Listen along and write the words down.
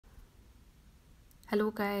Hello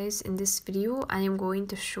guys, in this video I am going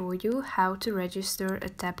to show you how to register a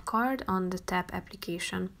TAP card on the TAP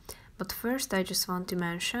application. But first I just want to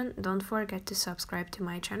mention, don't forget to subscribe to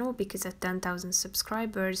my channel because at 10,000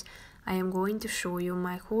 subscribers I am going to show you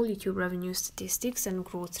my whole YouTube revenue statistics and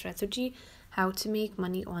growth strategy, how to make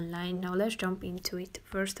money online. Now let's jump into it.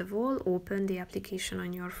 First of all, open the application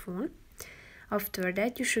on your phone. After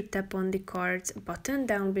that you should tap on the cards button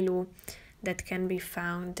down below that can be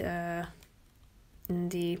found in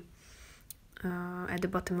the at the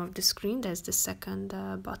bottom of the screen. That's the second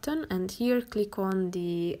button, and here click on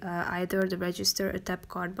the either the register a TAP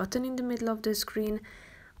card button in the middle of the screen,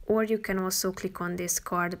 or you can also click on this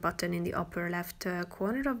card button in the upper left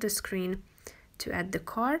corner of the screen to add the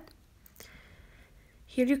card.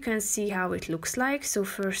 Here you can see how it looks like. So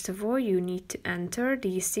first of all, you need to enter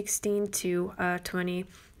the 16 to 20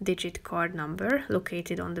 digit card number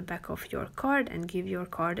located on the back of your card and give your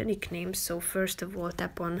card a nickname. So first of all,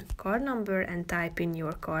 tap on card number and type in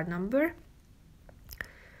your card number.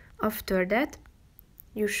 After that,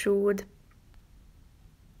 you should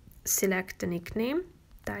select a nickname,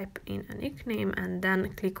 type in a nickname, and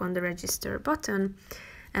then click on the register button.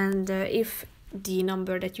 And if the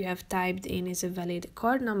number that you have typed in is a valid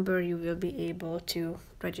card number, you will be able to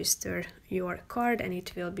register your card and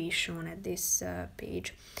it will be shown at this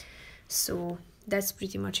page. So that's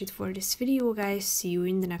pretty much it for this video, guys. See you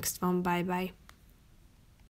in the next one. Bye bye.